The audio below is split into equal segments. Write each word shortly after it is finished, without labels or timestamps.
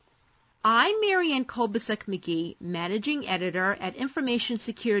I'm Marianne Kolbasuk-McGee, Managing Editor at Information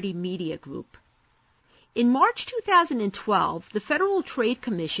Security Media Group. In March 2012, the Federal Trade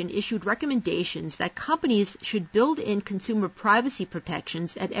Commission issued recommendations that companies should build in consumer privacy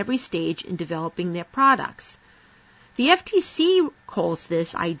protections at every stage in developing their products. The FTC calls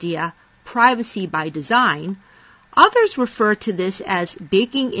this idea privacy by design. Others refer to this as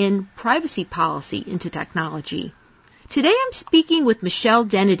baking in privacy policy into technology. Today I'm speaking with Michelle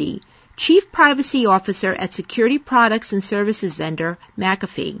Dennedy, Chief Privacy Officer at security products and services vendor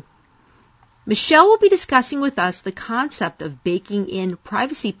McAfee. Michelle will be discussing with us the concept of baking in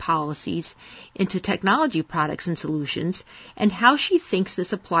privacy policies into technology products and solutions and how she thinks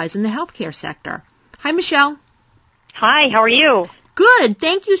this applies in the healthcare sector. Hi, Michelle. Hi, how are you? Good.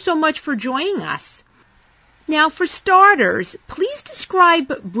 Thank you so much for joining us. Now, for starters, please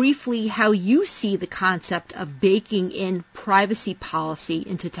describe briefly how you see the concept of baking in privacy policy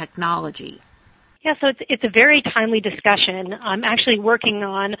into technology. Yeah, so it's a very timely discussion. I'm actually working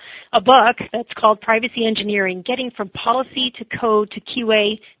on a book that's called Privacy Engineering, Getting from Policy to Code to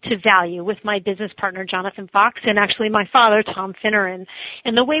QA to Value with my business partner, Jonathan Fox, and actually my father, Tom Finneran.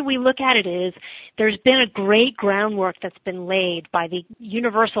 And the way we look at it is there's been a great groundwork that's been laid by the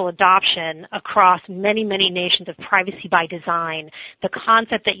universal adoption across many, many nations of privacy by design, the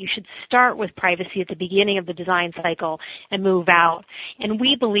concept that you should start with privacy at the beginning of the design cycle and move out. And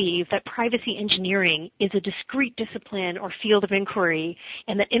we believe that privacy engineering is a discrete discipline or field of inquiry,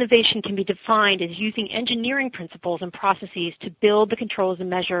 and that innovation can be defined as using engineering principles and processes to build the controls and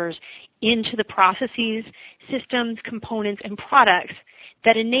measures into the processes, systems, components, and products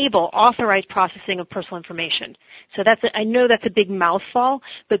that enable authorized processing of personal information. So I know that's a big mouthful,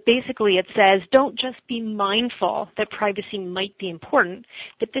 but basically it says don't just be mindful that privacy might be important,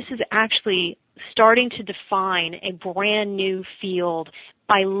 but this is actually starting to define a brand new field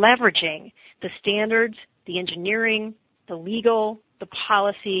by leveraging the standards, the engineering, the legal, the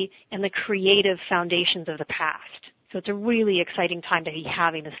policy, and the creative foundations of the past. So it's a really exciting time to be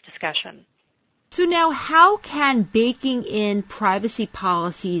having this discussion. So now, how can baking in privacy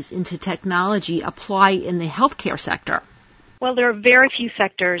policies into technology apply in the healthcare sector? Well, there are very few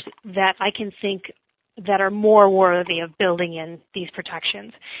sectors that I can think that are more worthy of building in these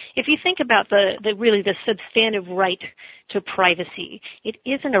protections. If you think about the substantive right to privacy, it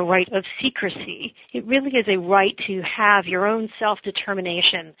isn't a right of secrecy. It really is a right to have your own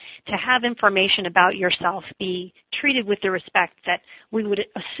self-determination, to have information about yourself be treated with the respect that we would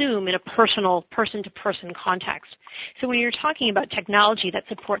assume in a personal, person-to-person context. So when you're talking about technology that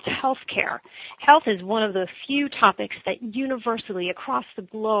supports healthcare, health is one of the few topics that universally across the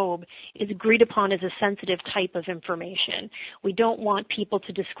globe is agreed upon as a sensitive type of information. We don't want people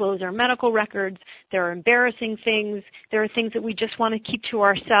to disclose our medical records. There are embarrassing things. There are things that we just want to keep to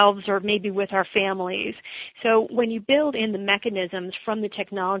ourselves or maybe with our families. So when you build in the mechanisms from the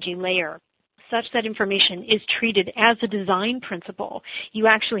technology layer such that information is treated as a design principle, you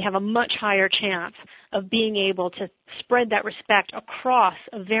actually have a much higher chance of being able to spread that respect across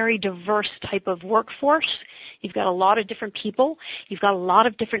a very diverse type of workforce. You've got a lot of different people. You've got a lot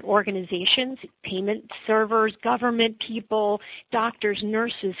of different organizations, payment servers, government people, doctors,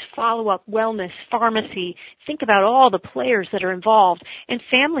 nurses, follow-up, wellness, pharmacy. Think about all the players that are involved, and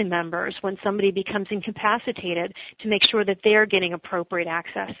family members when somebody becomes incapacitated to make sure that they're getting appropriate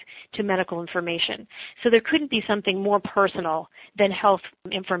access to medical information. So there couldn't be something more personal than health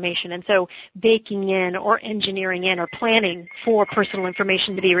information. And so baking in or engineering in or planning for personal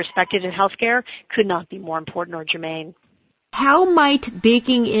information to be respected in healthcare could not be more important or germane. How might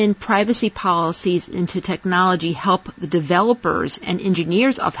baking in privacy policies into technology help the developers and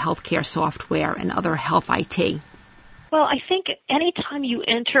engineers of healthcare software and other health IT? Well, I think anytime you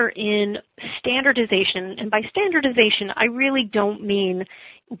enter in standardization, and by standardization I really don't mean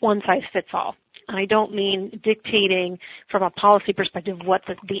one size fits all. I don't mean dictating from a policy perspective what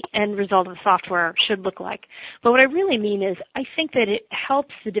the end result of the software should look like. But what I really mean is I think that it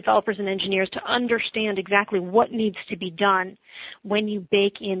helps the developers and engineers to understand exactly what needs to be done when you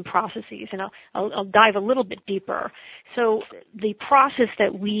bake in processes. And I'll dive a little bit deeper. So the process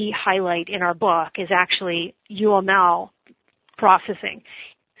that we highlight in our book is actually UML processing.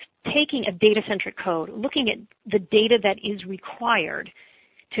 Taking a data-centric code, looking at the data that is required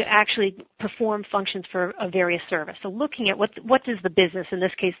to actually perform functions for a various service. So looking at what does the business, in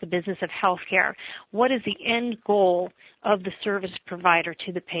this case the business of healthcare, what is the end goal of the service provider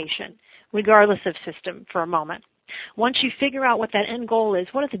to the patient, regardless of system for a moment. Once you figure out what that end goal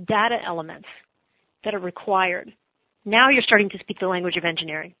is, what are the data elements that are required Now you're starting to speak the language of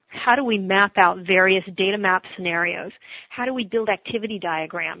engineering. How do we map out various data map scenarios? How do we build activity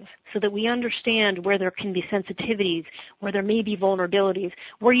diagrams so that we understand where there can be sensitivities, where there may be vulnerabilities,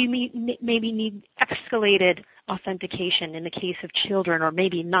 where you maybe need escalated authentication in the case of children, or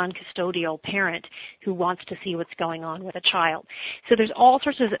maybe non-custodial parent who wants to see what's going on with a child. So there's all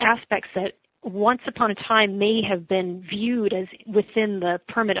sorts of aspects that once upon a time may have been viewed as within the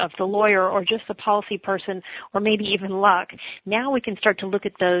permit of the lawyer or just the policy person or maybe even luck. Now we can start to look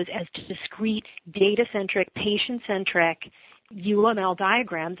at those as discrete, data-centric, patient-centric UML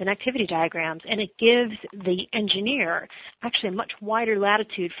diagrams and activity diagrams, and it gives the engineer actually a much wider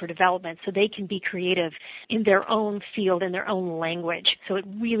latitude for development so they can be creative in their own field, in their own language. So it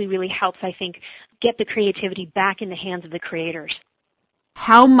really, really helps, I think, get the creativity back in the hands of the creators.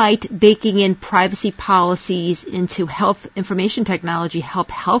 How might baking in privacy policies into health information technology help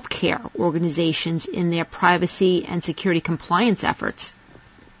healthcare organizations in their privacy and security compliance efforts?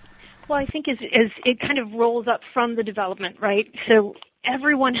 Well, I think as it kind of rolls up from the development, right? So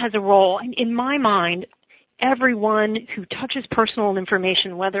everyone has a role. In my mind, everyone who touches personal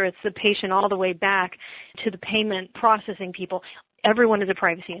information, whether it's the patient all the way back to the payment processing people, everyone is a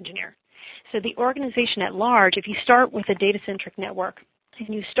privacy engineer. So the organization at large, if you start with a data-centric network,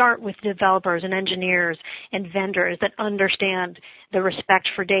 and you start with developers and engineers and vendors that understand the respect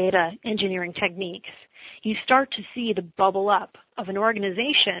for data engineering techniques, you start to see the bubble up of an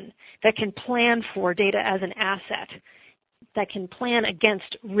organization that can plan for data as an asset, that can plan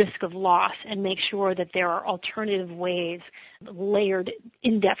against risk of loss and make sure that there are alternative ways, layered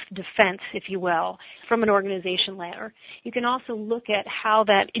in-depth defense, if you will, from an organization layer. You can also look at how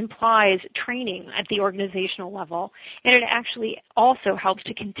that implies training at the organizational level, and it actually also helps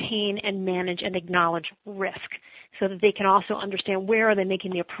to contain and manage and acknowledge risk so that they can also understand where are they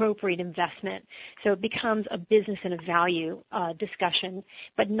making the appropriate investment. So it becomes a business and a value discussion,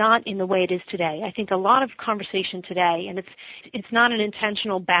 but not in the way it is today. I think a lot of conversation today, and it's not an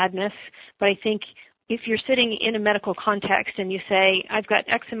intentional badness, but I think if you're sitting in a medical context and you say, I've got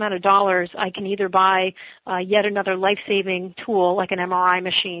X amount of dollars, I can either buy yet another life-saving tool like an MRI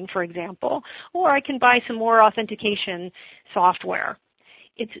machine, for example, or I can buy some more authentication software.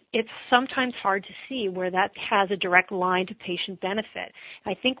 It's sometimes hard to see where that has a direct line to patient benefit.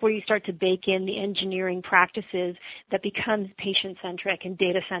 I think where you start to bake in the engineering practices that becomes patient-centric and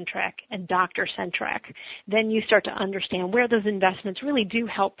data-centric and doctor-centric, then you start to understand where those investments really do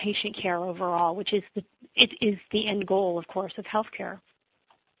help patient care overall, which is the end goal, of course, of healthcare.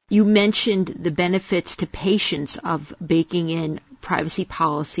 You mentioned the benefits to patients of baking in privacy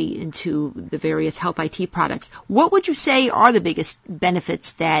policy into the various health IT products. What would you say are the biggest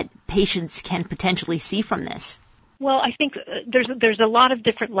benefits that patients can potentially see from this? Well, I think there's a lot of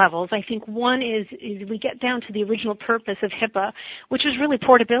different levels. I think one is we get down to the original purpose of HIPAA, which is really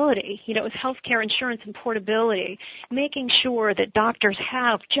portability. You know, it's healthcare insurance and portability, making sure that doctors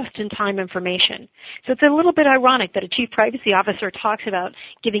have just-in-time information. So it's a little bit ironic that a chief privacy officer talks about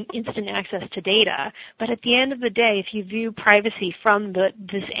giving instant access to data, but at the end of the day, if you view privacy from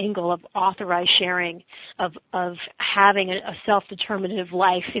this angle of authorized sharing, of having a self-determinative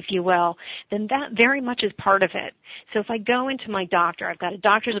life, if you will, then that very much is part of it. So if I go into my doctor, I've got a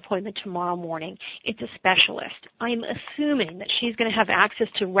doctor's appointment tomorrow morning, it's a specialist. I'm assuming that she's going to have access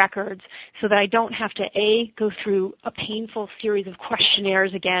to records so that I don't have to, A, go through a painful series of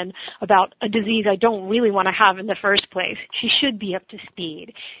questionnaires again about a disease I don't really want to have in the first place. She should be up to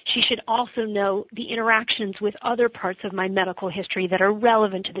speed. She should also know the interactions with other parts of my medical history that are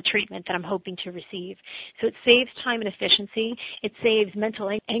relevant to the treatment that I'm hoping to receive. So it saves time and efficiency. It saves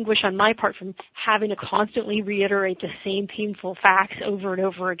mental anguish on my part from having to constantly reiterate the same painful facts over and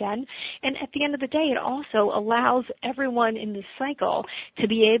over again. And at the end of the day, it also allows everyone in this cycle to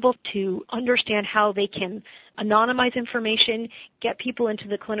be able to understand how they can anonymize information, get people into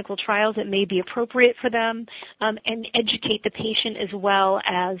the clinical trials that may be appropriate for them, and educate the patient as well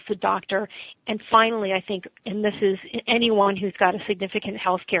as the doctor. And finally, I think, and this is anyone who's got a significant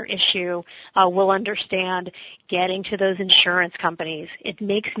healthcare issue will understand, getting to those insurance companies. It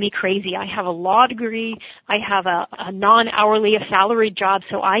makes me crazy. I have a law degree. I have a non-hourly, a salaried job,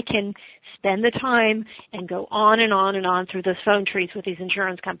 so I can spend the time and go on and on and on through those phone trees with these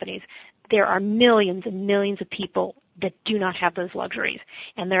insurance companies. There are millions and millions of people that do not have those luxuries.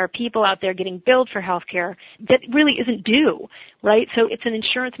 And there are people out there getting billed for health care that really isn't due, right? So it's an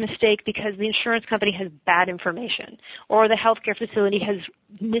insurance mistake because the insurance company has bad information or the healthcare facility has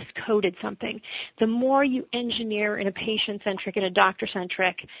miscoded something. The more you engineer in a patient-centric and a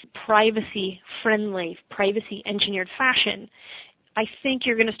doctor-centric, privacy-friendly, privacy-engineered fashion, I think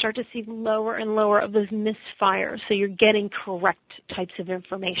you're going to start to see lower and lower of those misfires, so you're getting correct types of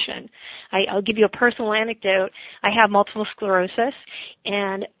information. I'll give you a personal anecdote. I have multiple sclerosis,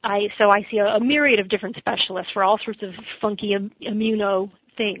 and I see a myriad of different specialists for all sorts of funky immuno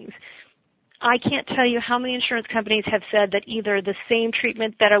things. I can't tell you how many insurance companies have said that either the same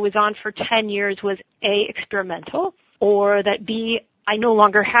treatment that I was on for 10 years was A, experimental, or that B, I no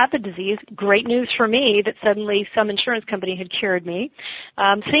longer had the disease. Great news for me that suddenly some insurance company had cured me.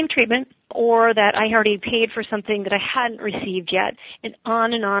 Same treatment, or that I already paid for something that I hadn't received yet, and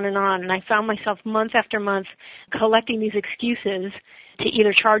on and on and on. And I found myself month after month collecting these excuses to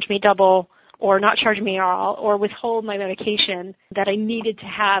either charge me double or not charge me at all, or withhold my medication that I needed to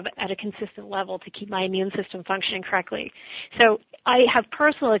have at a consistent level to keep my immune system functioning correctly. So I have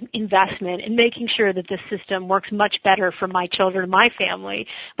personal investment in making sure that this system works much better for my children and my family,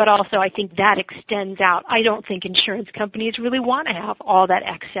 but also I think that extends out. I don't think insurance companies really want to have all that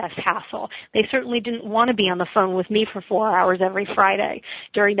excess hassle. They certainly didn't want to be on the phone with me for 4 hours every Friday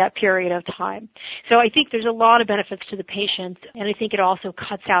during that period of time. So I think there's a lot of benefits to the patients, and I think it also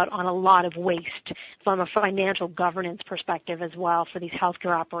cuts out on a lot of waste from a financial governance perspective as well for these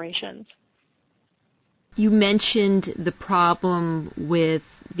healthcare operations. You mentioned the problem with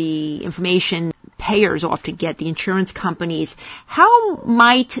the information payers often get, the insurance companies. How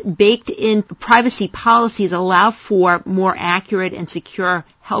might baked-in privacy policies allow for more accurate and secure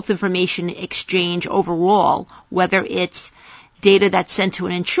health information exchange overall, whether it's data that's sent to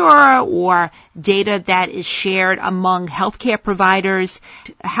an insurer or data that is shared among healthcare providers?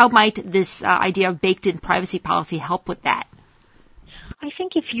 How might this idea of baked-in privacy policy help with that? I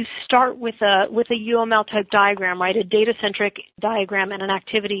think if you start with a UML type diagram, right, a data-centric diagram and an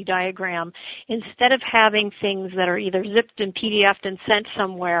activity diagram, instead of having things that are either zipped and PDF'd and sent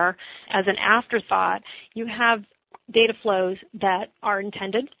somewhere as an afterthought, you have data flows that are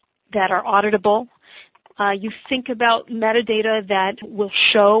intended, that are auditable. You think about metadata that will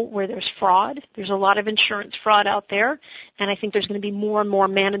show where there's fraud. There's a lot of insurance fraud out there, and I think there's going to be more and more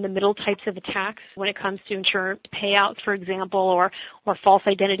man-in-the-middle types of attacks when it comes to insurance payouts, for example, or false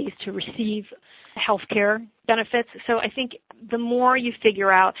identities to receive health care benefits. So I think the more you figure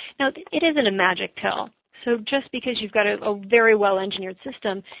out, now it isn't a magic pill. So just because you've got a very well-engineered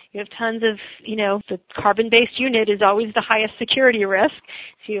system, you have tons of, the carbon-based unit is always the highest security risk.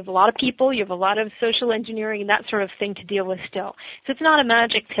 So you have a lot of people, you have a lot of social engineering and that sort of thing to deal with still. So it's not a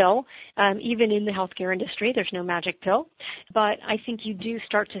magic pill. Even in the healthcare industry, there's no magic pill. But I think you do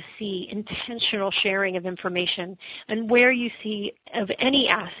start to see intentional sharing of information, and where you see of any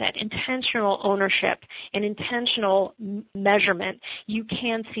asset, intentional ownership and intentional measurement, you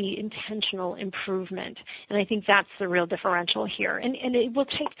can see intentional improvement. And I think that's the real differential here. And it will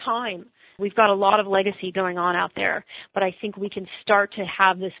take time. We've got a lot of legacy going on out there, but I think we can start to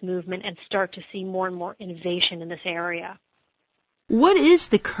have this movement and start to see more and more innovation in this area. What is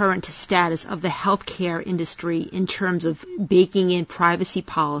the current status of the healthcare industry in terms of baking in privacy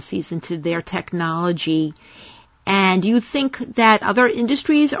policies into their technology? And do you think that other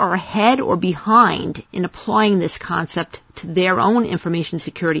industries are ahead or behind in applying this concept to their own information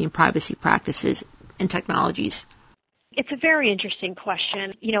security and privacy practices and technologies? It's a very interesting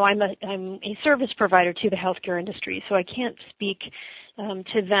question. I'm a service provider to the healthcare industry, so I can't speak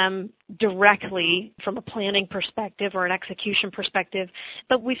to them directly from a planning perspective or an execution perspective,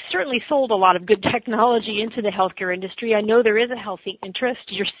 but we've certainly sold a lot of good technology into the healthcare industry. I know there is a healthy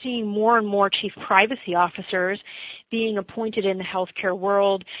interest. You're seeing more and more chief privacy officers being appointed in the healthcare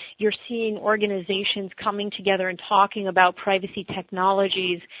world. You're seeing organizations coming together and talking about privacy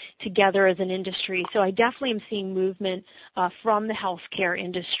technologies together as an industry. So I definitely am seeing movement from the healthcare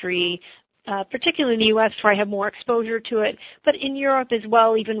industry, particularly in the U.S. where I have more exposure to it, but in Europe as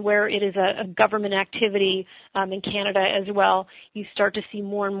well, even where it is a government activity, in Canada as well, you start to see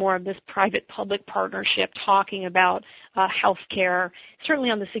more and more of this private-public partnership talking about healthcare,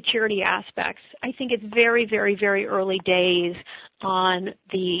 certainly on the security aspects. I think it's very, very, very early days on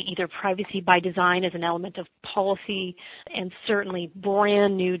the either privacy by design as an element of policy, and certainly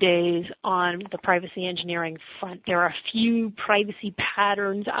brand new days on the privacy engineering front. There are a few privacy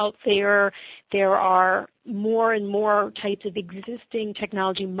patterns out there. There are more and more types of existing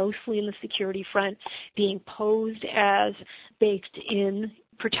technology, mostly in the security front, being posed as baked-in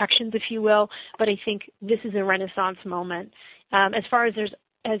protections, if you will. But I think this is a renaissance moment. As far as there's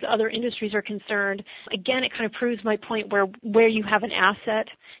as other industries are concerned. Again, it kind of proves my point where you have an asset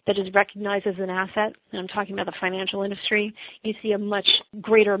that is recognized as an asset, and I'm talking about the financial industry, you see a much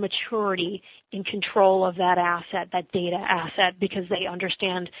greater maturity in control of that asset, that data asset, because they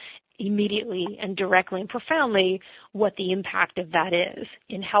understand immediately and directly and profoundly what the impact of that is.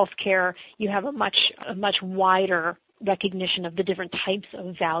 In healthcare, you have a much wider recognition of the different types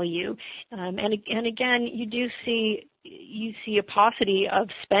of value. And again, you see a paucity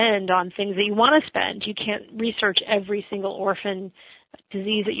of spend on things that you want to spend. You can't research every single orphan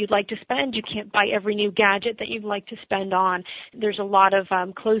disease that you'd like to spend. You can't buy every new gadget that you'd like to spend on. There's a lot of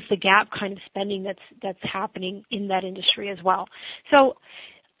close the gap kind of spending that's happening in that industry as well. So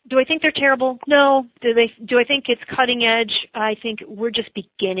do I think they're terrible? No. Do I think it's cutting edge? I think we're just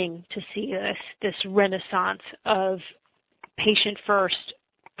beginning to see this renaissance of patient-first,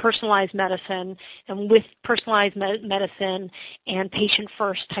 personalized medicine, and with personalized medicine and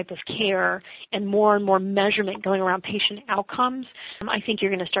patient-first type of care and more measurement going around patient outcomes, I think you're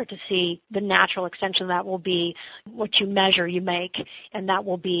going to start to see the natural extension of that will be what you measure, you make, and that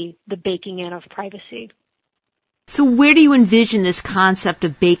will be the baking in of privacy. So where do you envision this concept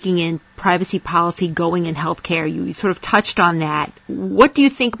of baking in privacy policy going in healthcare? You sort of touched on that. What do you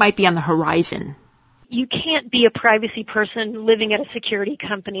think might be on the horizon? You can't be a privacy person living at a security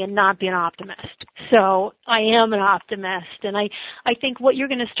company and not be an optimist. So I am an optimist, and I think what you're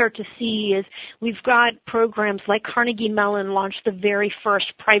going to start to see is we've got programs like Carnegie Mellon launched the very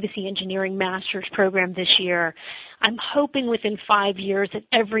first privacy engineering master's program this year. I'm hoping within 5 years that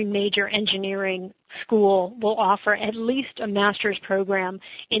every major engineering school will offer at least a master's program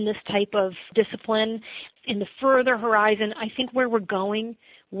in this type of discipline. In the further horizon, I think where we're going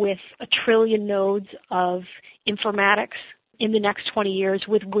with 1 trillion nodes of informatics in the next 20 years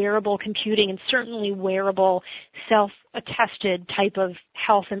with wearable computing and certainly wearable self-attested type of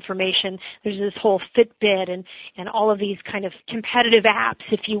health information. There's this whole Fitbit and all of these kind of competitive apps,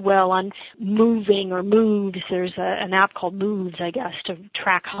 if you will, on moving or moves. There's an app called Moves, I guess, to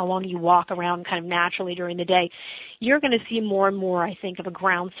track how long you walk around kind of naturally during the day. You're going to see more and more, I think, of a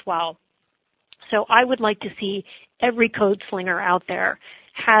groundswell. So I would like to see every code slinger out there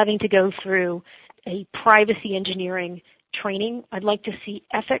having to go through a privacy engineering training. I'd like to see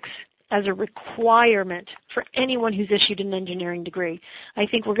ethics as a requirement for anyone who's issued an engineering degree. I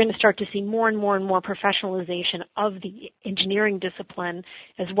think we're going to start to see more and more professionalization of the engineering discipline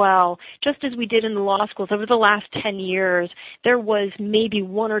as well. Just as we did in the law schools over the last 10 years, there was maybe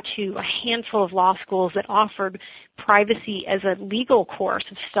one or two, a handful of law schools that offered privacy as a legal course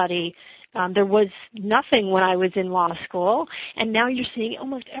of study. There was nothing when I was in law school, and now you're seeing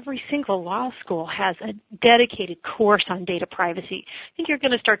almost every single law school has a dedicated course on data privacy. I think you're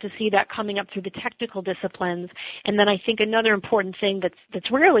going to start to see that coming up through the technical disciplines. And then I think another important thing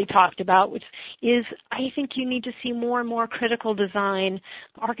that's rarely talked about, which is I think you need to see more and more critical design,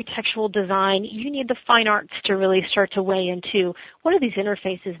 architectural design. You need the fine arts to really start to weigh into what do these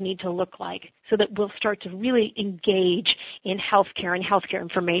interfaces need to look like so that we'll start to really engage in healthcare and healthcare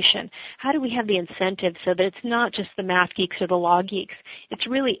information. How do we have the incentive so that it's not just the math geeks or the law geeks? It's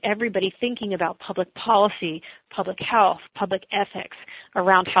really everybody thinking about public policy, public health, public ethics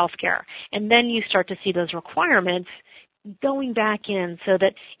around healthcare. And then you start to see those requirements going back in so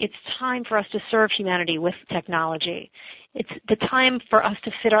that it's time for us to serve humanity with technology. It's the time for us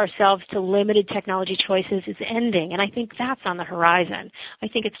to fit ourselves to limited technology choices is ending, and I think that's on the horizon. I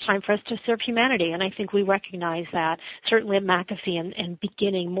think it's time for us to serve humanity, and I think we recognize that, certainly at McAfee and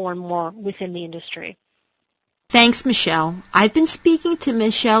beginning more and more within the industry. Thanks, Michelle. I've been speaking to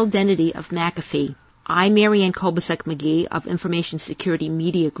Michelle Dennedy of McAfee. I'm Marianne Kolbasuk-McGee of Information Security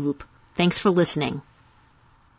Media Group. Thanks for listening.